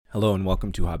Hello and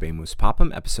welcome to Habemus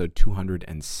Papam, episode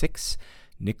 206,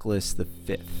 Nicholas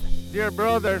V. Dear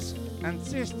brothers and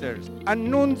sisters,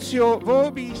 Annuncio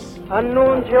vobis,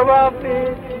 Annuncio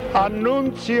vobis,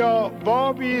 Annuncio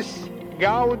vobis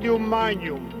Gaudium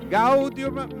Magnum,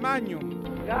 Gaudium Magnum,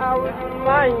 Gaudium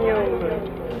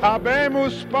Magnum,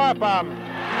 Habemus Papam.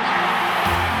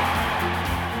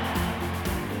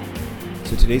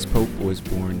 So today's pope was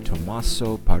born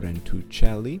Tommaso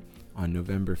Parentuccelli on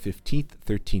November 15th,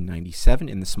 1397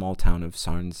 in the small town of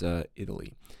Sarnza,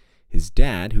 Italy. His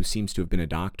dad, who seems to have been a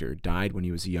doctor, died when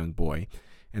he was a young boy,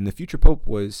 and the future pope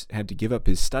had to give up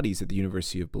his studies at the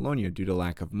University of Bologna due to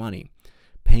lack of money.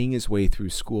 Paying his way through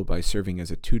school by serving as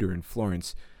a tutor in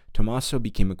Florence, Tommaso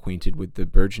became acquainted with the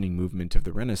burgeoning movement of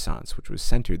the Renaissance, which was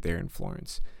centered there in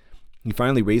Florence. He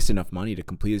finally raised enough money to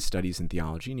complete his studies in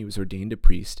theology, and he was ordained a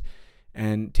priest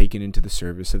and taken into the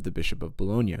service of the Bishop of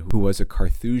Bologna, who was a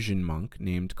Carthusian monk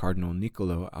named Cardinal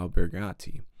Niccolo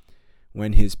Albergati.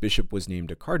 When his bishop was named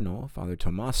a cardinal, Father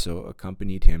Tommaso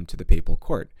accompanied him to the papal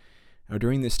court. Now,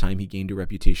 during this time, he gained a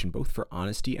reputation both for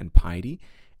honesty and piety,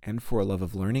 and for a love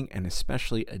of learning, and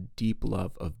especially a deep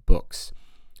love of books.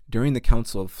 During the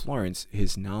Council of Florence,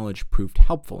 his knowledge proved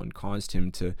helpful and caused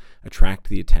him to attract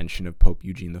the attention of Pope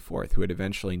Eugene IV, who would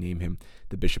eventually name him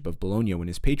the Bishop of Bologna when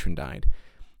his patron died.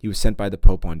 He was sent by the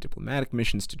Pope on diplomatic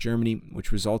missions to Germany,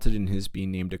 which resulted in his being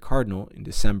named a cardinal in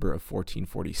December of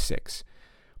 1446.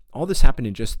 All this happened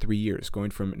in just 3 years,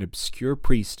 going from an obscure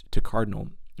priest to cardinal,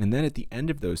 and then at the end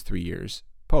of those 3 years,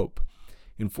 Pope.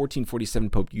 In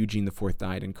 1447, Pope Eugene IV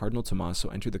died, and Cardinal Tommaso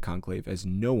entered the conclave as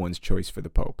no one's choice for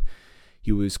the Pope.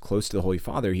 He was close to the Holy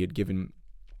Father. He had given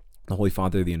the Holy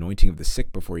Father the anointing of the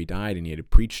sick before he died, and he had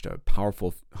preached a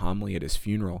powerful homily at his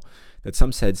funeral that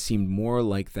some said seemed more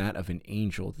like that of an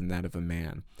angel than that of a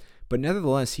man. But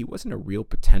nevertheless, he wasn't a real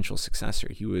potential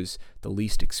successor. He was the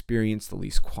least experienced, the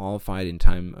least qualified in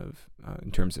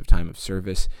terms of time of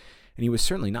service, and he was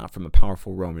certainly not from a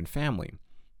powerful Roman family.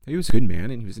 He was a good man,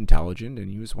 and he was intelligent,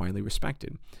 and he was widely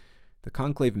respected. The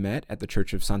conclave met at the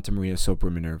church of Santa Maria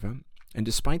sopra Minerva, and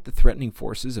despite the threatening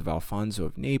forces of Alfonso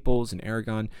of Naples and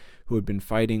Aragon, who had been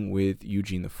fighting with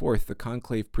Eugene IV, the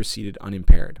conclave proceeded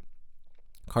unimpaired.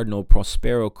 Cardinal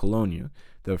Prospero Colonna,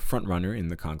 the frontrunner in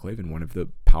the conclave and one of the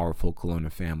powerful Colonna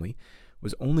family,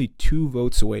 was only 2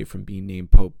 votes away from being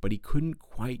named pope, but he couldn't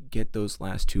quite get those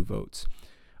last 2 votes.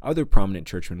 Other prominent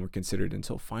churchmen were considered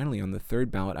until finally, on the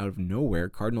 3rd ballot out of nowhere,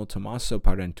 Cardinal Tommaso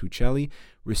Parentuccelli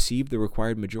received the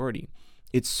required majority.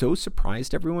 It so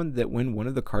surprised everyone that when one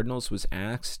of the cardinals was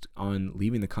asked on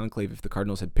leaving the conclave if the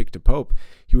cardinals had picked a pope,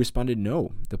 he responded,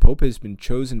 "No, the pope has been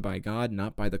chosen by God,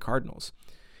 not by the cardinals."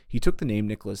 He took the name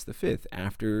Nicholas V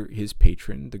after his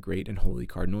patron, the great and holy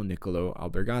Cardinal Niccolo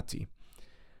Albergati.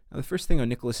 Now, the first thing on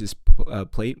Nicholas's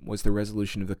plate was the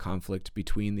resolution of the conflict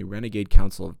between the renegade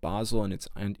Council of Basel and its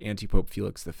anti-pope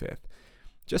Felix V.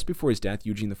 Just before his death,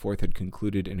 Eugene IV had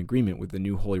concluded an agreement with the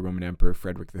new Holy Roman Emperor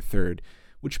Frederick III,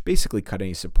 which basically cut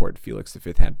any support Felix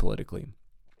V had politically.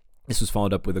 This was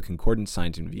followed up with a concordance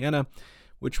signed in Vienna,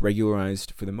 which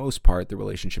regularized, for the most part, the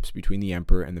relationships between the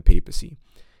emperor and the papacy.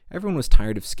 Everyone was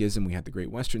tired of schism. We had the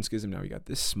Great Western Schism, now we got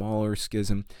this smaller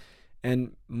schism,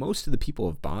 and most of the people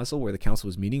of Basel, where the council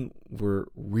was meeting, were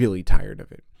really tired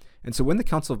of it. And so when the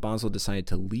Council of Basel decided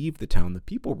to leave the town, the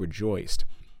people rejoiced.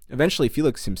 Eventually,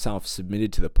 Felix himself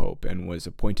submitted to the Pope and was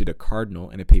appointed a cardinal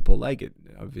and a papal legate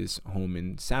of his home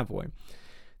in Savoy.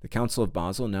 The Council of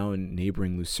Basel, now in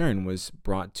neighboring Lucerne, was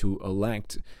brought to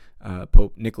elect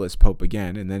Pope Nicholas Pope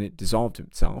again, and then it dissolved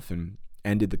itself and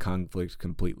ended the conflict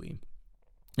completely.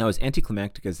 Now, as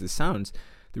anticlimactic as this sounds,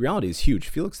 the reality is huge.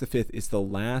 Felix V is the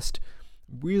last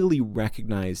really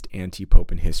recognized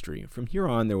anti-pope in history. From here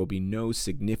on, there will be no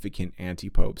significant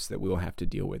anti-popes that we will have to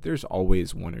deal with. There's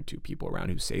always 1 or 2 people around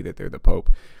who say that they're the pope,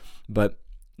 but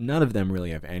none of them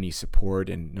really have any support,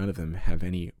 and none of them have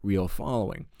any real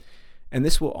following. And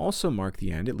this will also mark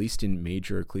the end, at least in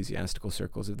major ecclesiastical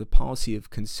circles, of the policy of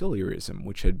conciliarism,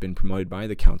 which had been promoted by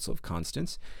the Council of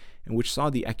Constance, and which saw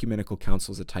the ecumenical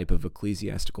council as a type of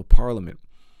ecclesiastical parliament.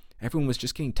 Everyone was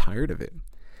just getting tired of it.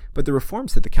 But the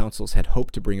reforms that the councils had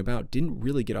hoped to bring about didn't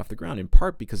really get off the ground, in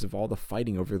part because of all the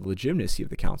fighting over the legitimacy of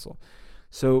the council.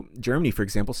 So Germany, for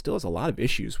example, still has a lot of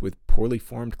issues with poorly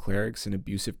formed clerics and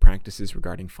abusive practices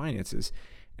regarding finances,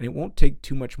 and it won't take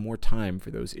too much more time for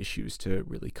those issues to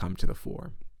really come to the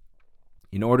fore.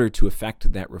 In order to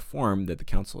effect that reform that the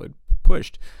council had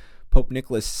pushed, Pope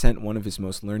Nicholas sent one of his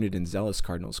most learned and zealous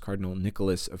cardinals, Cardinal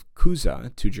Nicholas of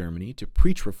Cusa, to Germany to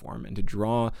preach reform and to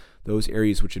draw those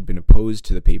areas which had been opposed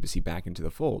to the papacy back into the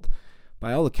fold.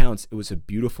 By all accounts, it was a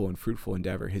beautiful and fruitful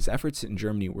endeavor. His efforts in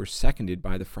Germany were seconded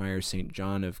by the friar St.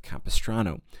 John of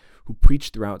Capistrano, who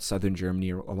preached throughout southern Germany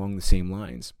along the same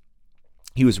lines.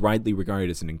 He was widely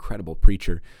regarded as an incredible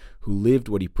preacher who lived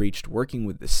what he preached, working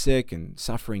with the sick and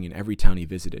suffering in every town he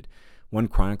visited. One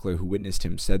chronicler who witnessed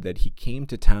him said that he came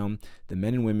to town, the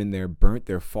men and women there burnt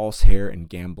their false hair and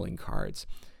gambling cards.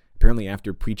 Apparently,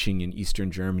 after preaching in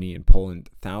Eastern Germany and Poland,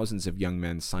 thousands of young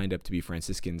men signed up to be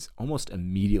Franciscans almost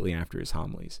immediately after his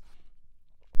homilies.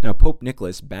 Now, Pope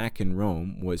Nicholas, back in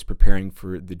Rome, was preparing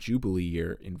for the Jubilee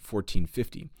year in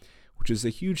 1450, which was a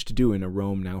huge to-do in a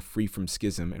Rome now free from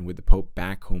schism and with the Pope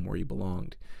back home where he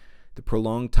belonged. The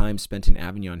prolonged time spent in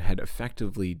Avignon had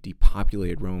effectively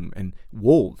depopulated Rome, and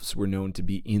wolves were known to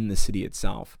be in the city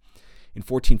itself. In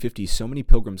 1450, so many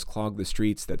pilgrims clogged the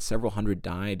streets that several hundred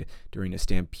died during a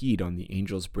stampede on the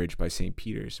Angel's Bridge by St.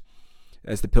 Peter's.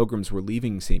 As the pilgrims were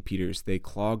leaving St. Peter's, they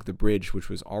clogged the bridge, which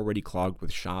was already clogged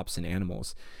with shops and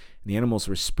animals. The animals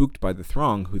were spooked by the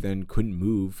throng, who then couldn't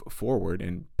move forward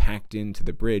and packed into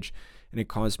the bridge, and it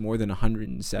caused more than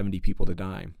 170 people to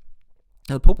die.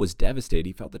 Now, the Pope was devastated.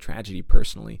 He felt the tragedy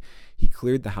personally. He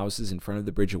cleared the houses in front of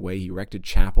the bridge away. He erected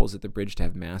chapels at the bridge to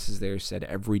have masses there said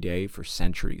every day for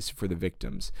centuries for the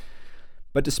victims.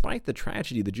 But despite the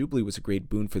tragedy, the Jubilee was a great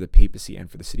boon for the papacy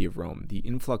and for the city of Rome. The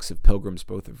influx of pilgrims,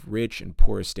 both of rich and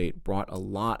poor estate, brought a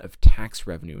lot of tax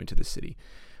revenue into the city,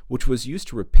 which was used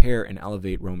to repair and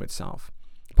elevate Rome itself.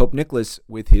 Pope Nicholas,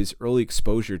 with his early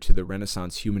exposure to the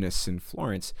Renaissance humanists in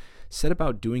Florence, set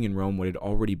about doing in Rome what had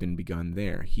already been begun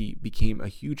there. He became a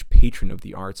huge patron of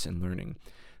the arts and learning.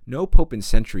 No pope in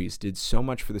centuries did so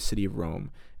much for the city of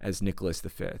Rome as Nicholas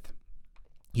V.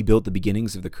 He built the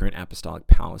beginnings of the current apostolic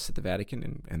palace at the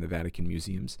Vatican and the Vatican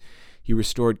museums. He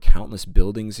restored countless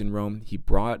buildings in Rome. He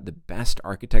brought the best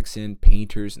architects in,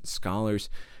 painters and scholars,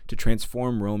 to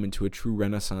transform Rome into a true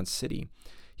Renaissance city.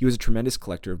 He was a tremendous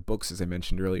collector of books, as I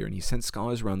mentioned earlier, and he sent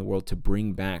scholars around the world to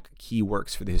bring back key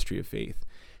works for the history of faith.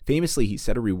 Famously, he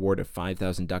set a reward of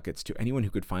 5,000 ducats to anyone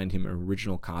who could find him an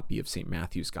original copy of St.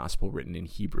 Matthew's Gospel written in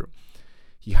Hebrew.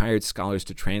 He hired scholars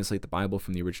to translate the Bible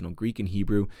from the original Greek and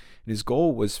Hebrew, and his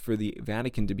goal was for the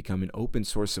Vatican to become an open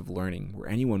source of learning, where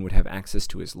anyone would have access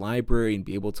to his library and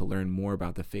be able to learn more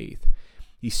about the faith.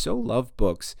 He so loved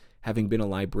books, having been a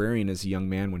librarian as a young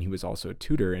man when he was also a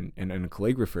tutor and a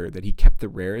calligrapher, that he kept the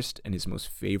rarest and his most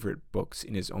favorite books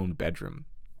in his own bedroom.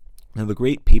 Now, the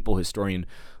great papal historian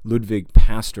Ludwig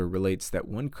Pastor relates that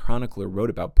one chronicler wrote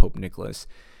about Pope Nicholas.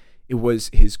 It was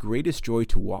his greatest joy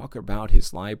to walk about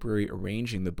his library,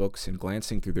 arranging the books and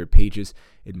glancing through their pages,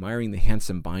 admiring the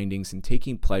handsome bindings, and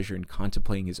taking pleasure in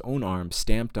contemplating his own arm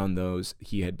stamped on those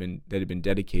that had been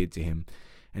dedicated to him,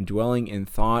 and dwelling in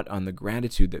thought on the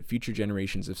gratitude that future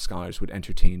generations of scholars would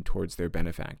entertain towards their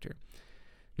benefactor.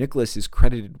 Nicholas is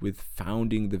credited with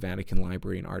founding the Vatican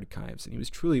Library and Archives, and he was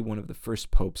truly one of the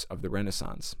first popes of the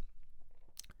Renaissance.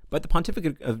 But the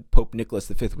pontificate of Pope Nicholas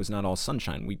V was not all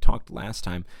sunshine. We talked last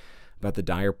time about the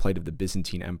dire plight of the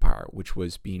Byzantine Empire, which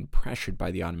was being pressured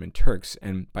by the Ottoman Turks,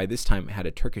 and by this time had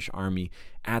a Turkish army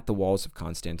at the walls of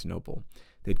Constantinople.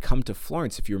 They'd come to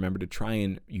Florence, if you remember, to try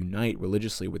and unite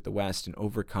religiously with the West and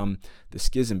overcome the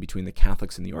schism between the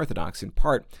Catholics and the Orthodox, in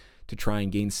part to try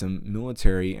and gain some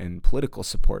military and political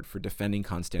support for defending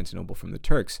Constantinople from the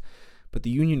Turks. But the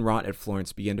union wrought at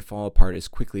Florence began to fall apart as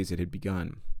quickly as it had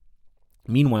begun.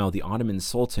 Meanwhile, the Ottoman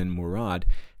Sultan Murad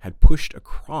had pushed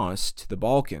across to the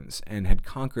Balkans and had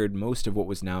conquered most of what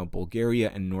was now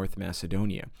Bulgaria and North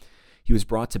Macedonia. He was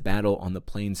brought to battle on the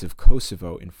plains of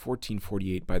Kosovo in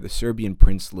 1448 by the Serbian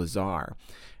prince Lazar,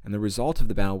 and the result of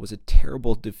the battle was a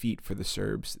terrible defeat for the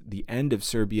Serbs, the end of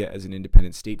Serbia as an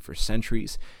independent state for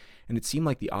centuries, and it seemed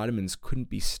like the Ottomans couldn't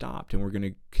be stopped and were going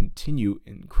to continue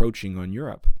encroaching on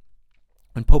Europe.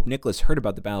 When Pope Nicholas heard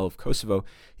about the Battle of Kosovo,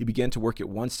 he began to work at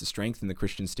once to strengthen the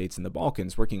Christian states in the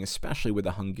Balkans, working especially with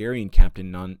a Hungarian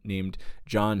captain named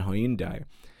John Hunyadi.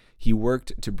 He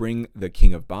worked to bring the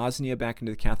King of Bosnia back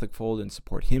into the Catholic fold and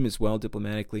support him as well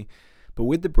diplomatically. But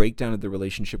with the breakdown of the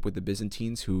relationship with the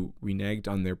Byzantines, who reneged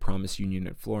on their promised union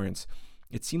at Florence,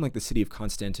 it seemed like the city of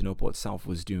Constantinople itself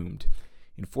was doomed.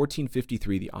 In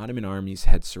 1453, the Ottoman armies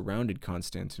had surrounded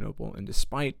Constantinople, and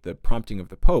despite the prompting of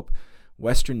the Pope,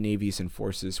 Western navies and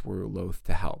forces were loath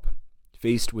to help.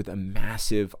 Faced with a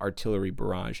massive artillery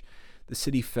barrage, the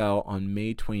city fell on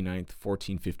May 29,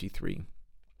 1453.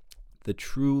 The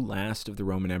true last of the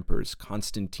Roman emperors,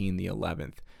 Constantine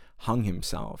XI, hung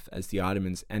himself as the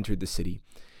Ottomans entered the city,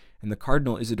 and the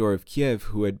Cardinal Isidore of Kiev,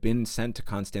 who had been sent to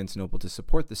Constantinople to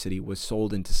support the city, was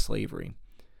sold into slavery.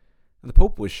 The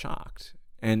Pope was shocked,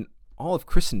 and all of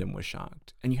Christendom was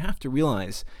shocked. And you have to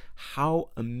realize how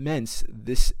immense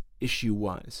this issue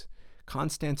was.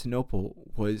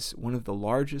 Constantinople was one of the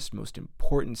largest, most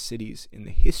important cities in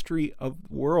the history of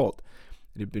the world.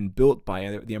 It had been built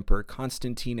by the Emperor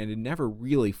Constantine and had never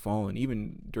really fallen.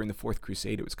 Even during the Fourth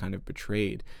Crusade, it was kind of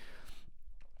betrayed.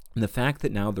 And the fact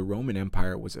that now the Roman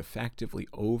Empire was effectively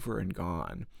over and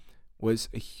gone was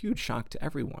a huge shock to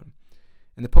everyone.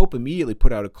 And the Pope immediately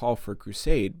put out a call for a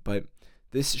crusade, but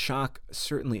this shock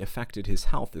certainly affected his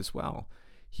health as well.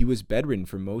 He was bedridden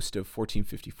for most of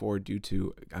 1454 due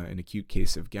to an acute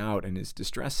case of gout, and his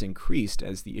distress increased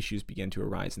as the issues began to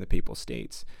arise in the Papal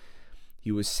States.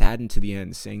 He was saddened to the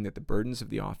end, saying that the burdens of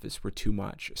the office were too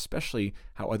much, especially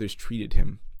how others treated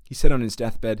him. He said on his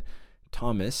deathbed,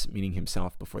 "Thomas," meaning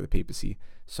himself before the papacy,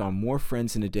 "saw more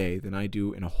friends in a day than I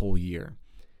do in a whole year."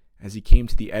 As he came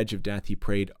to the edge of death, he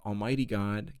prayed, "Almighty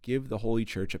God, give the Holy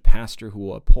Church a pastor who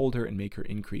will uphold her and make her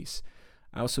increase.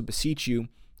 I also beseech you,"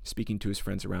 speaking to his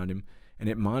friends around him, "and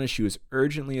admonish you as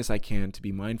urgently as I can to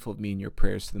be mindful of me in your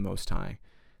prayers to the Most High."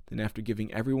 Then after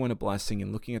giving everyone a blessing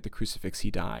and looking at the crucifix,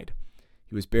 he died.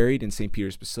 He was buried in St.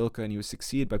 Peter's Basilica, and he was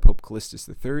succeeded by Pope Callistus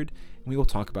III, and we will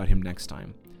talk about him next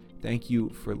time. Thank you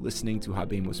for listening to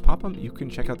Habemus Papam. You can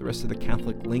check out the rest of the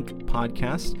Catholic Link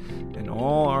podcast and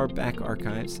all our back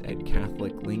archives at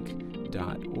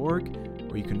catholiclink.org,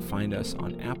 or you can find us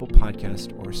on Apple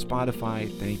Podcast or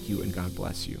Spotify. Thank you, and God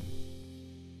bless you.